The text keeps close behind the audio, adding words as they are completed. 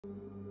You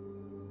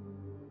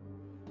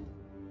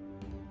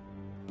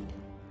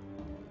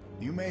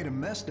made a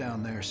mess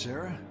down there,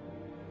 Sarah.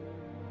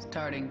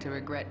 Starting to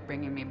regret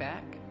bringing me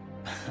back?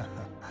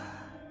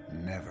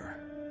 Never.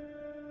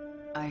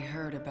 I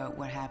heard about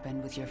what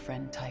happened with your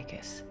friend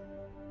Tychus.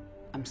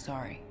 I'm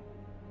sorry.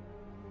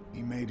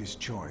 He made his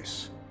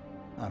choice.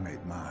 I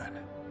made mine.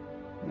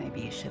 Maybe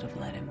you should have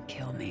let him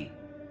kill me.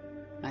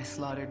 I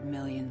slaughtered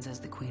millions as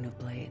the Queen of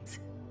Blades.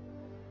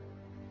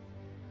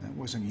 That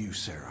wasn't you,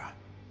 Sarah.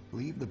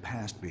 Leave the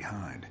past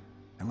behind,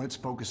 and let's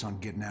focus on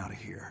getting out of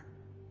here.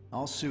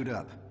 I'll suit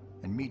up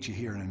and meet you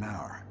here in an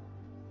hour.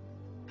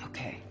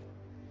 Okay.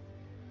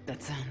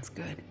 That sounds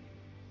good.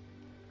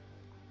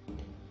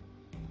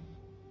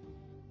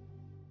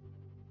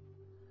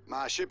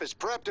 My ship is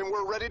prepped and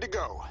we're ready to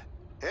go.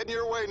 Heading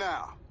your way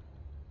now.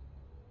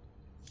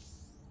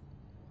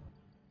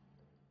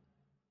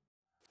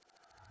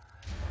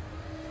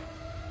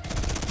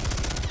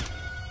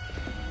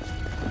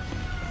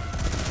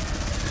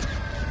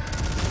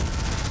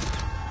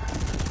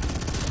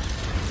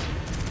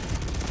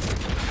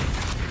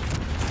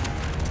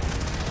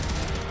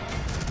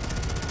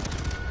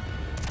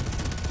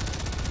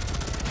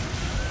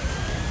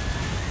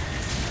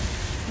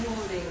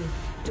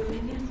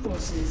 Dominion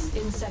forces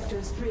in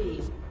sectors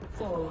 3,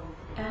 4,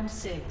 and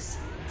 6.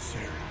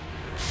 Sarah.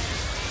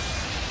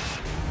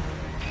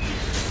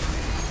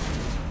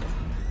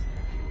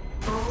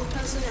 All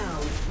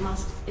personnel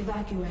must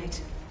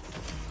evacuate.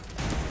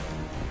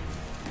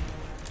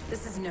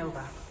 This is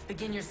Nova.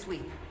 Begin your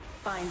sweep.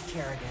 Find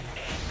Kerrigan.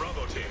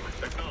 Bravo team,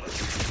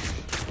 acknowledge.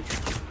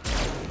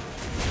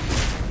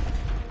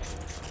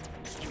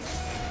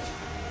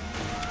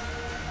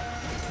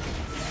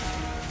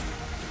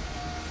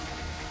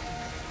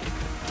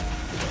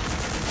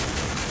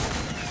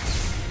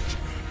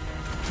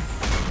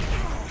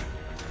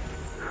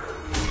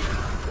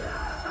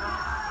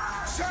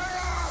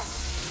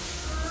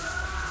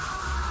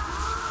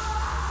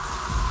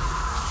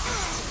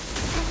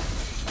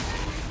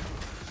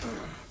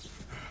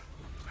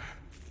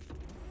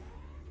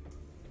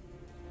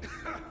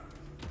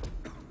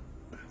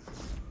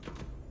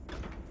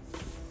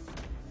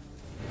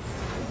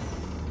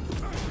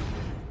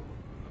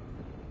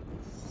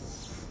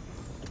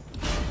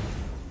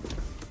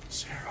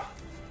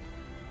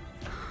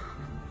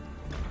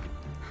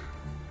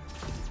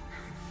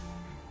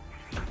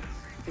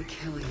 The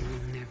killing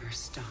will never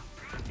stop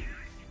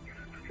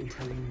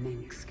until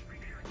Minsk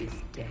is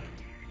dead.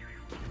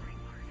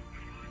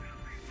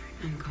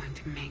 I'm going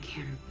to make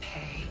him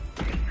pay.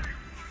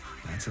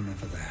 That's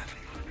enough of that.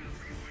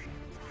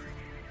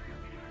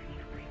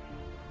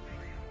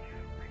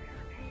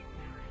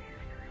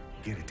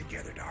 Get it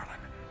together,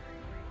 darling.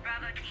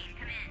 Bravo team,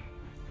 come in.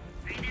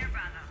 Are you there,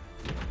 Bravo?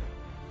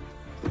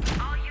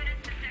 All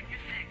units to Sector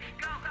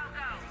 6. Go, go,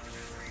 go!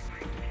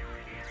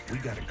 We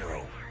gotta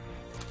go.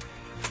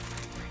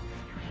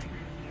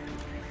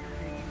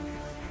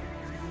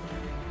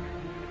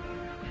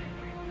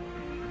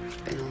 It's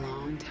been a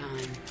long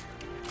time.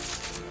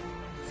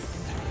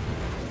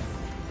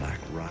 Like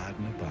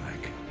riding a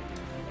bike.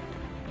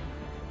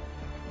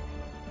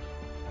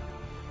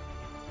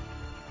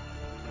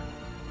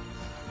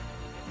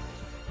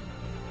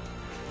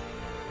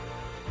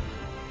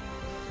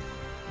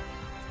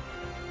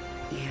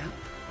 Yep.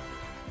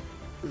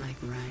 Like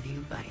riding a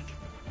bike.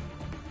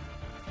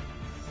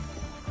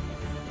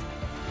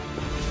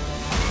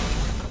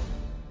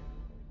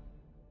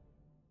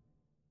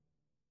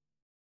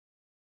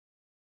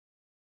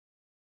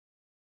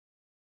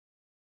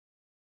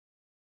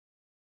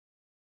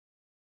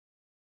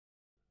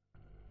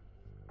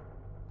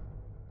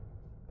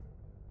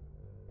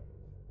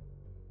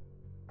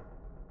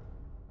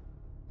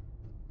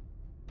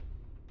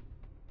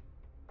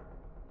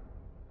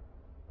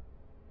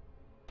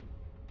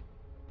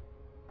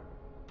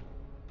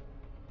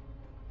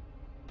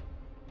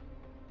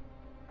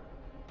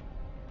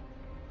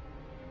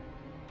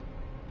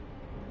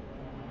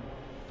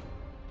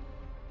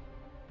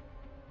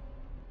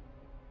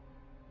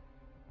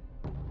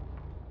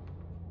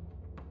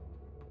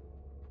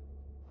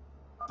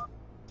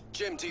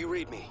 Jim, do you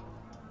read me?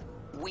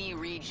 We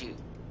read you.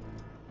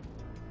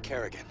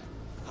 Kerrigan,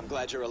 I'm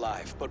glad you're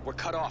alive, but we're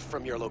cut off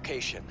from your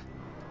location.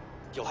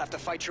 You'll have to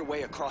fight your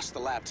way across the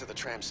lab to the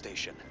tram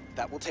station.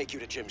 That will take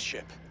you to Jim's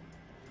ship.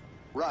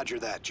 Roger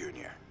that,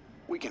 Junior.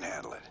 We can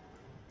handle it.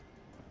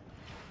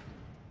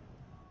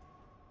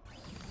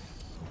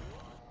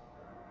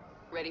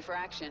 Ready for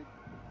action.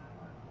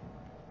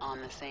 On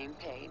the same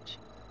page.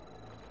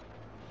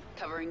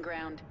 Covering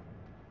ground.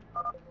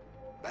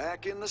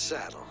 Back in the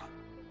saddle.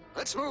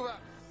 Let's move out.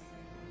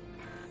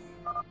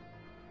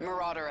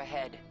 Marauder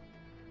ahead.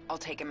 I'll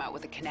take him out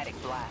with a kinetic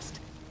blast.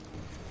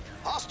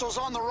 Hostiles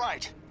on the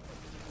right.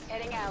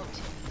 Heading out.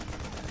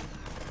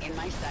 In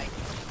my sight.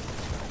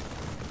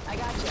 I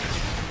gotcha.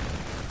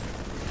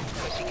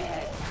 Pushing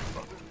ahead.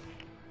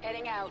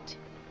 Heading out.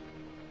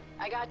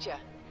 I gotcha.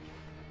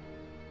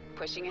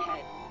 Pushing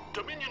ahead.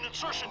 Dominion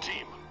insertion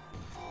team!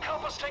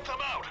 Help us take them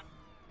out!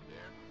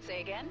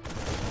 Say again?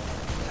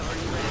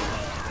 Covering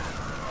ground.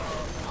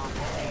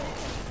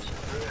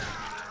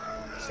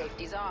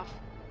 Safety's off.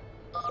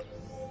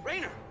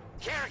 Raynor,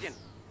 Kerrigan,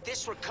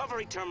 this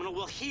recovery terminal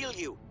will heal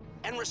you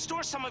and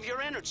restore some of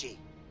your energy.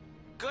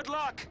 Good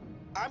luck.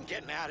 I'm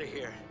getting out of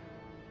here.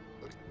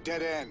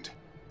 Dead end.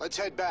 Let's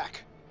head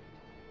back.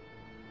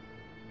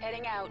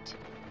 Heading out.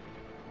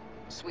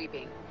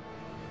 Sweeping.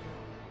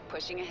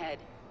 Pushing ahead.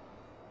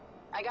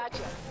 I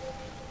gotcha.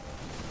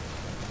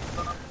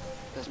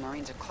 Those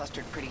Marines are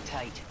clustered pretty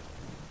tight.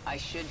 I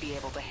should be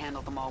able to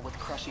handle them all with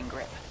crushing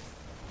grip.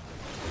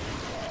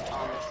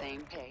 On the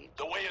same page.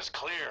 The way is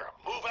clear.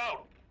 Move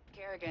out!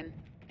 Kerrigan.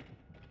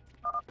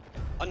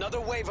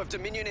 Another wave of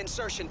Dominion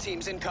insertion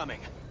teams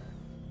incoming.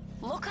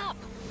 Look up!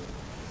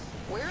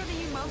 Where are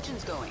the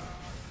emotions going?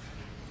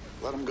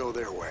 Let them go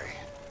their way.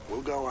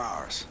 We'll go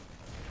ours.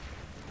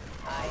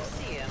 I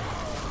see him.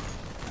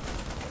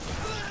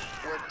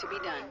 Work to be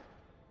done.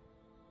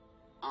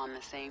 On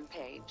the same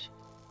page.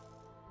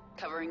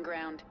 Covering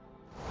ground.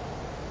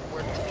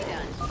 Work to be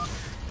done.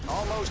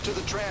 Almost to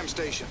the tram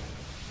station.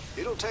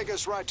 It'll take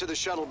us right to the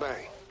shuttle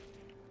bay.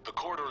 The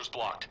corridor is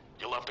blocked.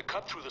 You'll have to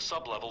cut through the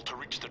sublevel to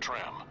reach the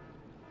tram.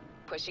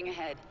 Pushing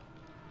ahead.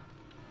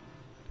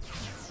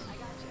 I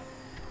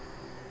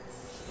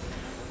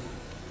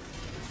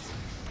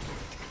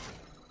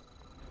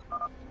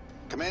gotcha.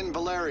 Come in,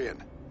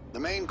 Valerian. The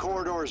main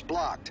corridor is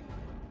blocked.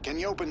 Can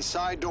you open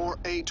side door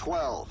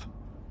A12?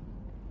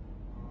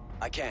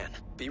 I can.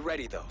 Be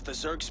ready, though. The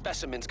Zerg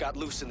specimens got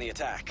loose in the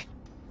attack.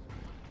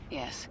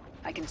 Yes,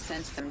 I can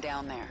sense them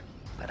down there,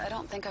 but I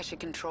don't think I should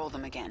control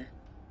them again.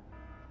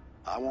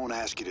 I won't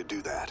ask you to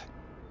do that.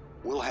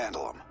 We'll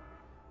handle them.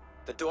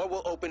 The door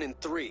will open in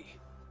 3,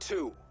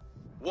 2,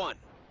 1.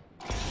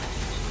 Heading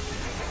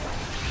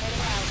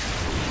out.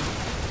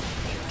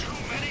 Too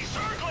many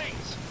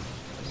Zerglings!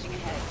 Pushing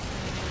ahead.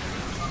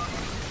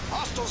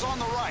 Hostiles on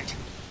the right.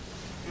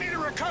 Need a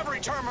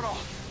recovery terminal.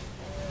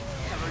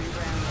 Covering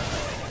ground.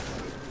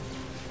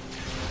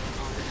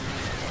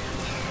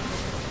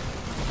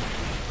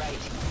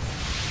 Right.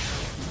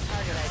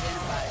 Target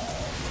identified.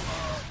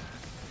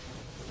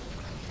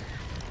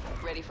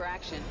 Ready for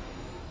action.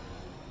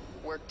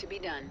 Work to be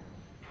done.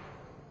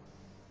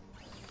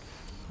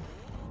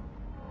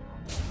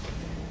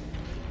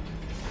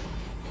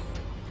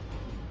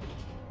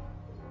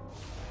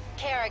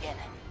 Kerrigan,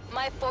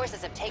 my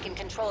forces have taken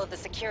control of the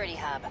security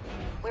hub.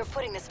 We're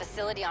putting this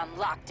facility on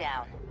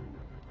lockdown.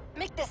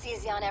 Make this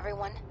easy on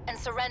everyone, and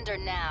surrender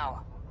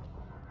now.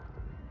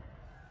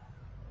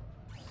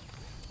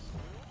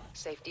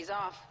 Safety's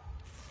off.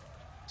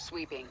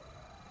 Sweeping.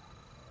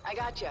 I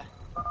gotcha.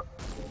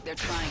 They're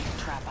trying to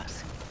trap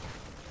us.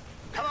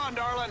 Come on,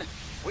 darling.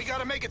 We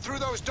gotta make it through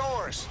those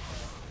doors.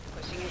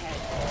 Pushing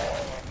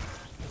ahead.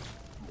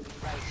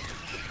 Right.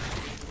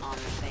 On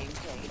the same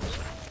page.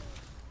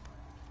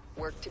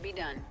 Work to be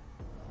done.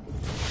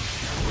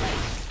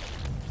 Right.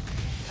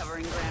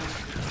 Covering ground.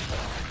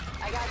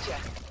 I gotcha.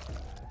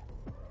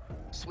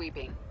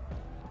 Sweeping.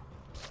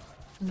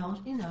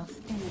 Not enough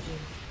energy.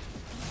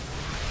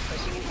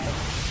 Pushing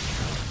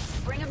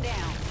ahead. Bring them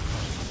down.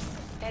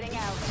 Heading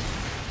out.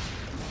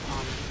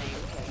 On the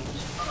same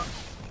page.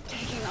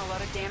 Taking a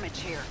lot of damage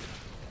here.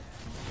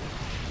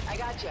 I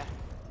gotcha.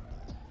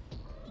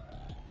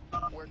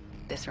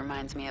 This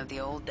reminds me of the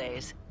old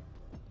days.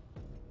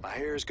 My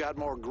hair's got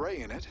more gray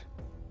in it.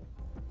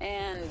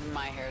 And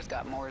my hair's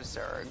got more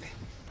Zerg.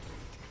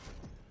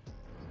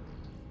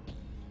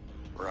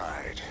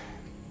 Right.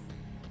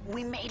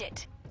 We made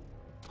it.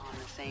 On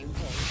the same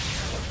page.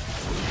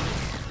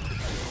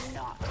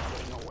 Not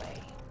getting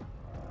away.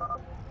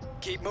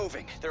 Keep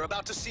moving. They're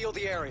about to seal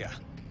the area.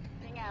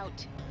 Heading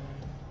out.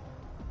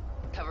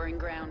 Covering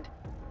ground.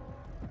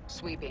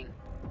 Sweeping.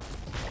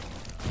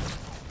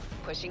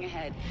 Pushing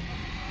ahead.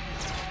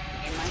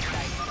 In my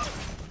sight.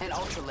 An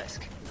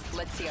Ultralisk.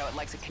 Let's see how it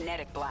likes a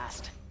kinetic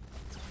blast.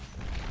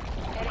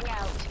 Heading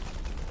out.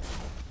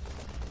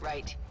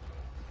 Right.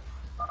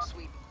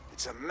 Sweep.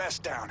 It's a mess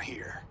down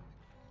here.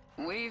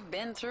 We've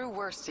been through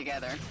worse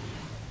together.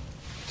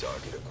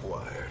 Target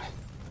acquired.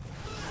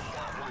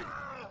 Got one.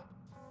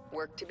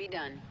 Work to be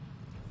done.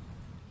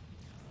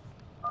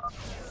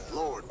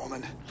 Lord,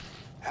 woman.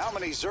 How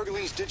many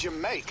Zerglings did you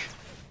make?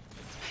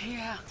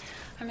 Yeah,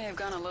 I may have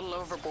gone a little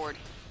overboard.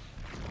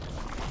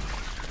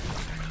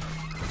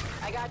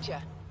 I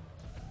gotcha.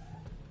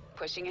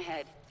 Pushing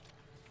ahead.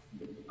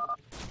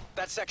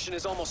 That section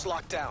is almost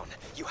locked down.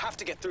 You have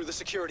to get through the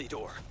security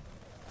door.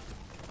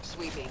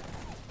 Sweeping.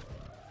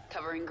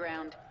 Covering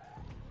ground.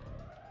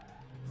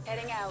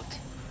 Heading out.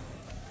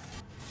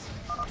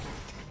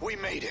 We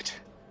made it.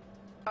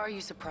 Are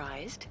you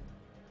surprised?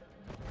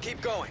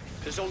 Keep going.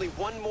 There's only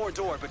one more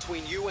door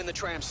between you and the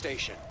tram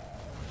station.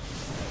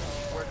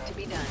 Work to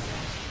be done.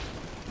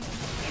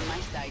 In my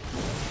sight.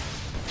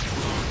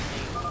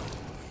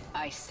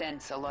 I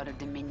sense a lot of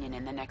Dominion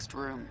in the next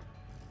room.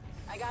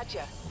 I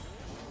gotcha.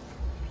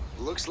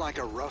 Looks like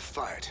a rough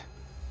fight.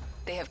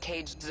 They have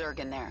caged Zerg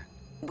in there.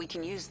 We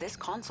can use this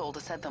console to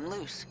set them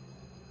loose.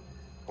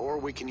 Or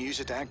we can use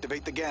it to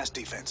activate the gas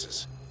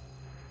defenses.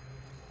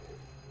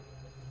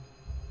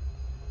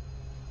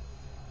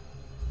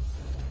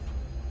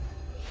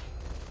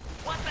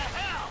 What the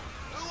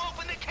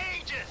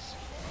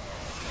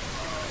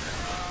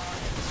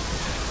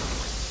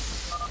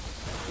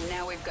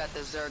got the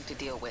Zerg to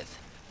deal with.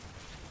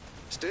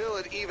 Still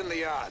at even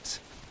the odds.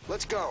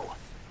 Let's go.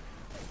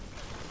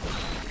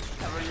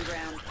 Covering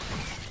ground.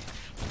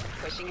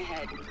 Pushing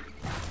ahead.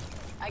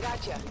 I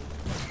gotcha.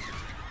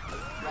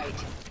 Right.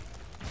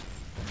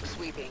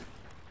 Sweeping.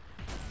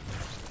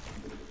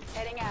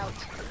 Heading out.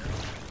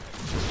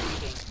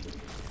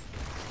 Sweeping.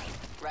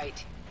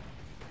 Right.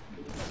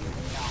 You're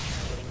not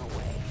getting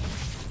away.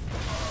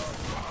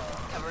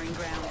 Covering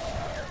ground.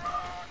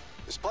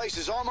 This place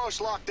is almost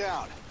locked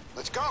down.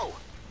 Let's go.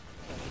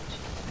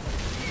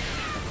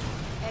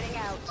 Heading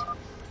out.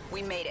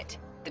 We made it.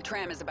 The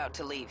tram is about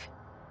to leave.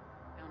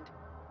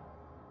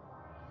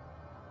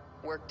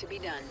 Work to be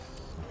done.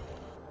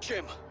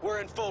 Jim, we're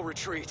in full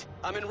retreat.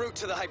 I'm en route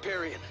to the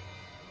Hyperion.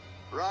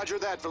 Roger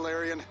that,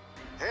 Valerian.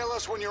 Hail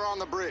us when you're on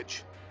the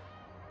bridge.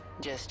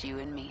 Just you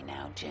and me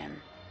now, Jim.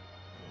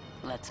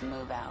 Let's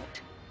move out.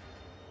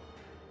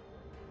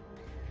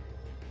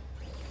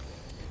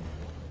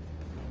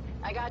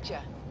 I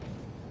gotcha.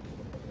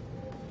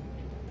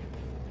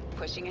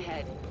 Pushing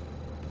ahead.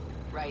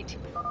 Right.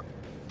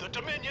 The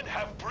Dominion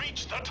have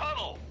breached the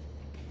tunnel!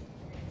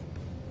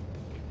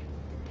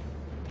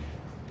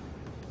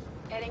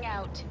 Heading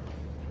out.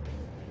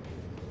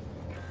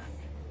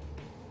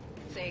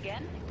 Say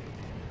again?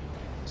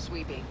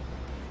 Sweeping.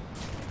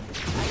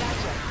 I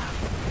gotcha.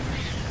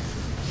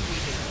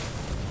 Sweeping.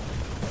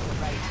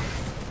 Right.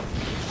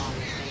 On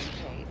the same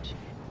page.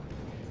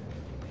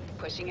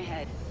 Pushing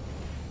ahead.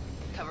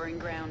 Covering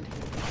ground.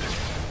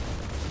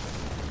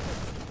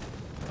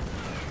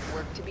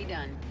 Work to be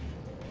done.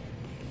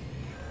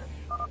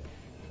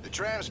 The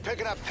tram's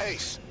picking up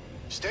pace.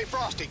 Stay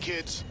frosty,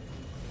 kids.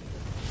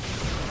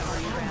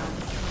 Covering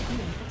ground.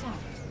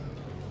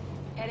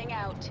 Heading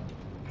out.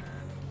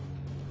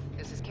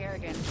 This is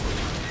Kerrigan.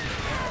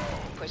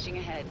 Pushing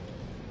ahead.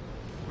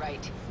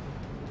 Right.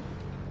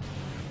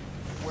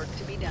 Work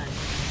to be done.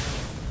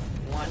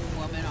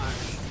 One-woman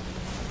army.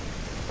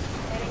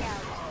 Heading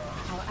out.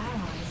 Our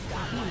allies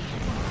are being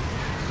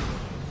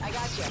attacked. I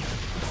gotcha.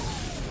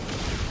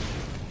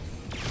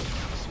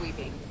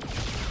 Sweeping.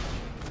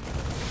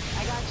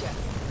 I gotcha.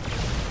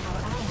 Our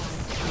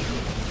allies are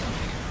being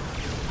attacked.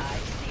 I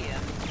see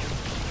him.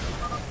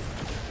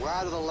 We're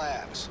out of the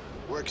labs.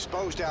 We're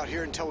exposed out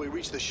here until we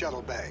reach the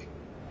shuttle bay.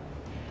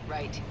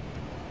 Right.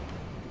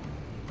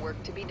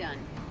 Work to be done.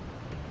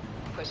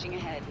 Pushing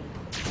ahead.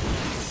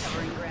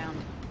 Covering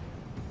ground.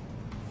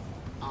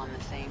 On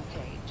the same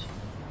page.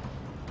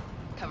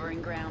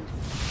 Covering ground.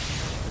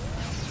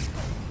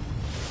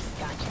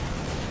 Gotcha.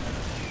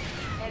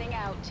 Heading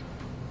out.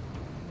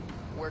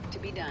 Work to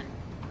be done.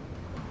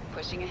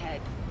 Pushing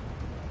ahead.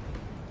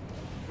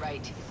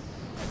 Right.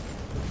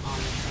 On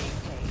the same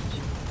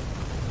page.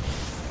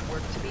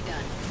 Work to be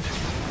done.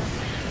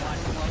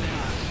 One woman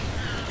army.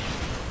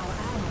 Our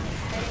allies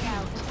are Heading being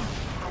out. attacked.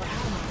 Our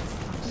allies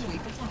are being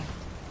Sweep. attacked.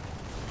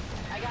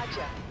 I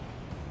gotcha.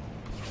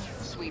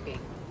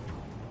 Sweeping.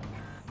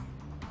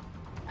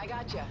 I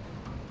gotcha.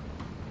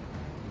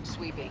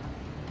 Sweeping.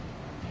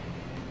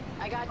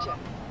 I gotcha.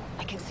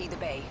 I can see the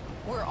bay.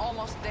 We're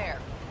almost there.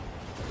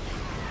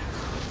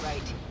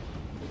 Right.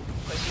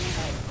 Pushing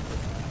ahead.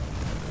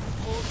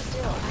 Hold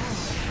still.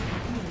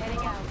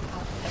 Heading out.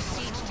 A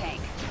siege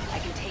tank. I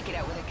can take it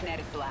out with a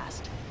kinetic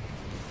blast.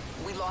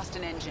 We lost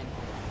an engine.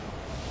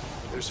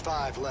 There's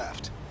 5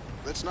 left.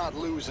 Let's not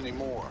lose any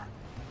more.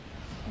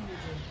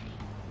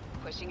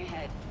 Pushing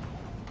ahead.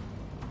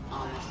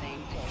 On the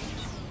same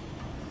page.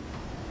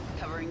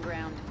 Covering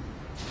ground.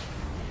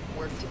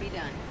 Work to be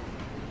done.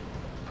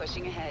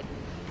 Pushing ahead.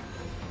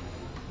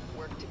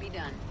 Work to be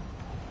done.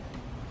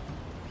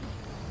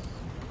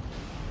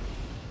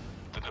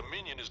 The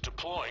Dominion is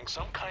deploying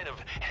some kind of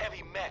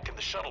heavy mech in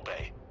the shuttle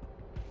bay.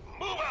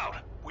 Move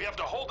out! We have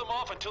to hold them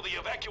off until the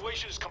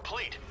evacuation is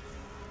complete.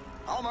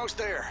 Almost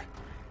there.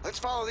 Let's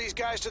follow these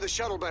guys to the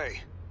shuttle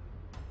bay.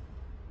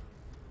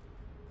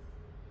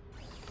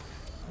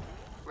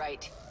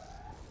 Right.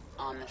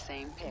 On the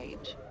same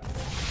page.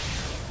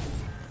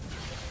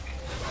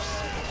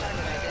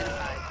 Target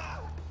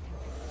identified.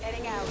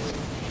 Heading out.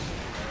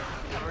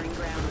 Covering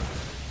ground.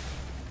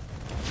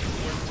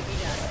 Work to be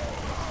done.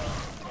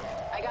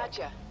 I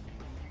gotcha.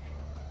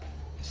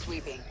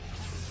 Sweeping.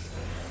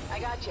 I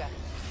gotcha.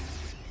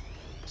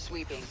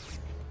 Sweeping.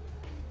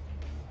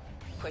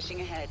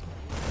 Pushing ahead.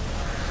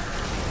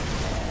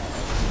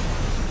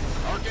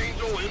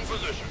 Archangel in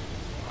position.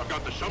 I've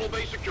got the shuttle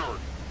bay secured.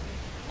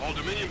 All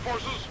Dominion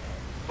forces,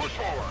 push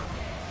forward.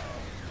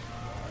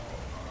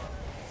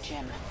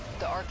 Jim,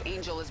 the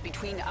Archangel is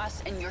between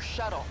us and your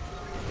shuttle.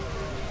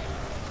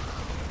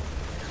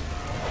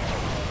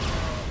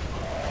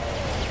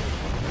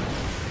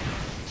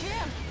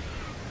 Jim!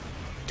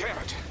 Damn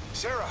it.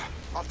 Sarah,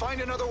 I'll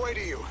find another way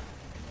to you.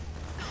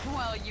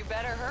 Well, you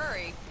better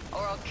hurry, or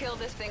I'll kill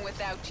this thing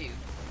without you.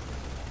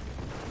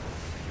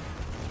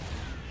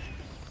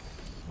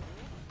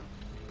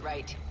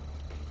 Right.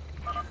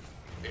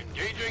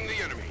 Engaging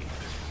the enemy.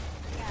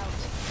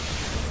 Out.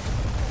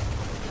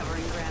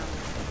 Covering ground.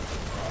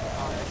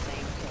 On the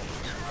same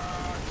page.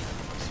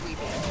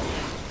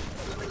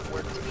 Sweeping.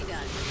 Work to be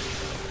done.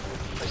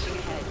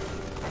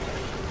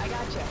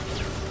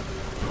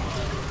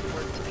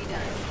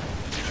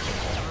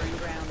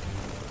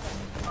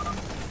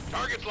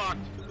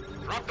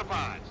 Drop the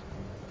pods.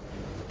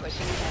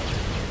 Pushing ahead.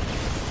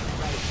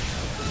 Right.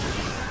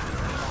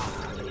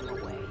 Stop getting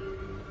away.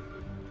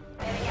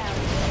 Heading out.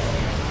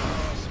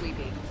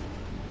 Sweeping.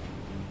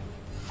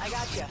 I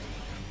gotcha.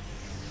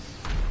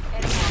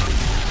 Heading out.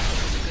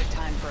 Good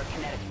time for a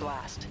kinetic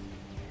blast.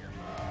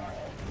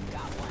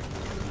 Got one.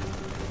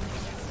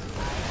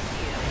 I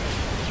see him.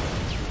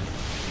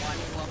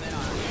 One woman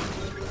armed.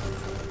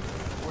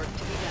 Work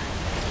to be done.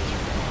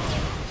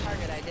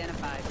 Target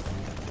identified.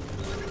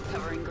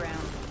 Covering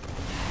ground.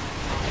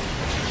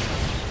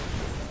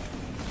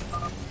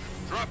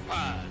 Drop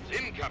pods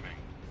incoming.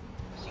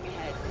 Pushing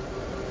ahead.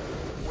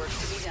 Work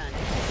to be done.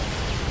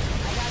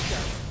 I gotcha.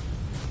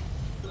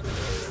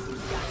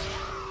 Gotcha.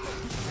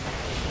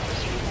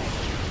 Pushing ahead.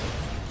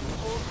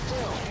 Hold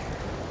still.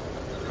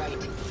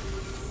 Right.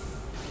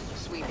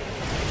 Sweeping.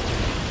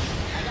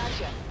 I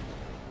gotcha.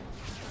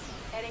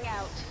 Heading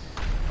out.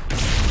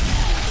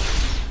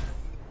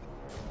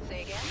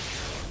 Say again?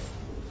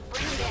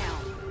 Bring him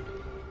down.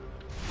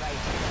 Right.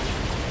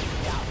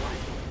 Got one.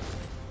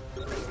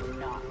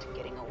 Not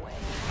getting away.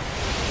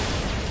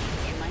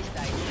 In my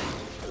sight.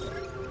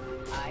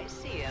 I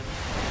see him.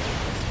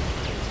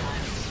 In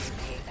time to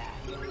pay that.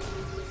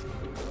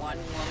 One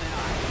woman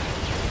armed.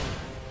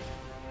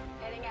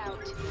 Heading out.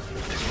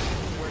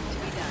 Work to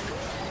be done.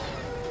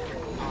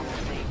 On the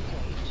same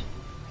page.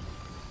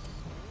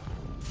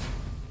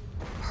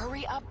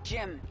 Hurry up,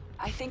 Jim.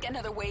 I think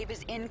another wave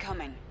is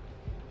incoming.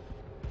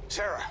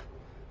 Sarah,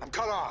 I'm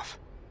cut off.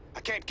 I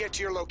can't get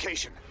to your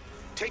location.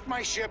 Take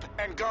my ship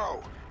and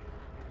go.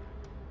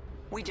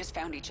 We just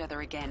found each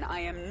other again.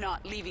 I am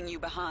not leaving you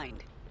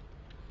behind.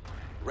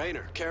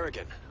 Raynor,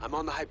 Kerrigan, I'm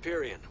on the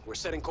Hyperion. We're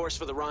setting course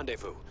for the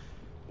rendezvous.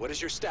 What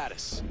is your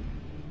status?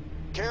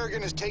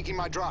 Kerrigan is taking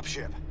my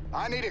dropship.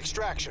 I need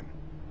extraction.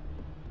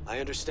 I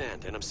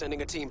understand, and I'm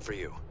sending a team for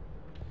you.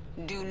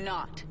 Do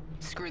not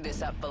screw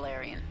this up,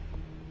 Valerian.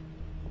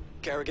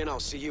 Kerrigan, I'll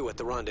see you at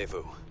the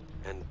rendezvous.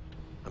 And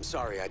I'm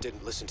sorry I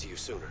didn't listen to you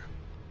sooner.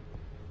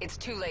 It's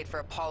too late for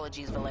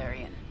apologies,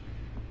 Valerian.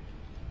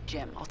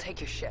 Jim, I'll take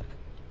your ship.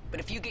 But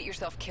if you get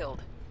yourself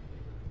killed,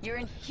 you're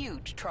in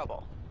huge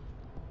trouble.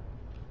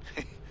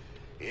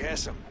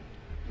 Yes'm.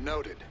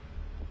 Noted.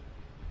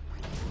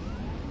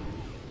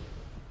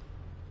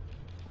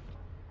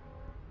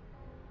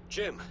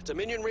 Jim,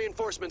 Dominion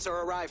reinforcements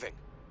are arriving.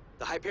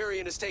 The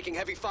Hyperion is taking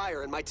heavy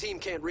fire and my team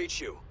can't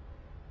reach you.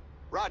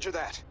 Roger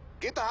that.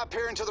 Get the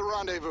Hyperion to the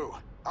rendezvous.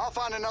 I'll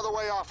find another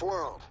way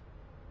off-world.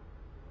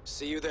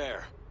 See you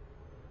there.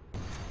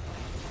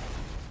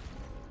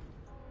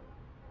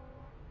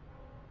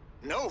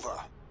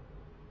 Nova?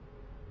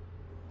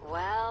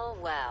 Well,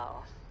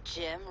 well,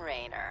 Jim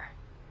Raynor.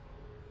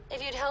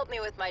 If you'd helped me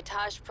with my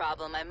Tosh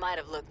problem, I might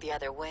have looked the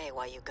other way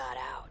while you got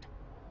out.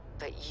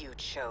 But you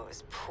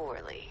chose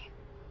poorly.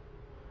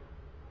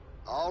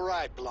 All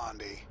right,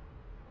 Blondie.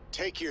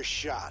 Take your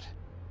shot.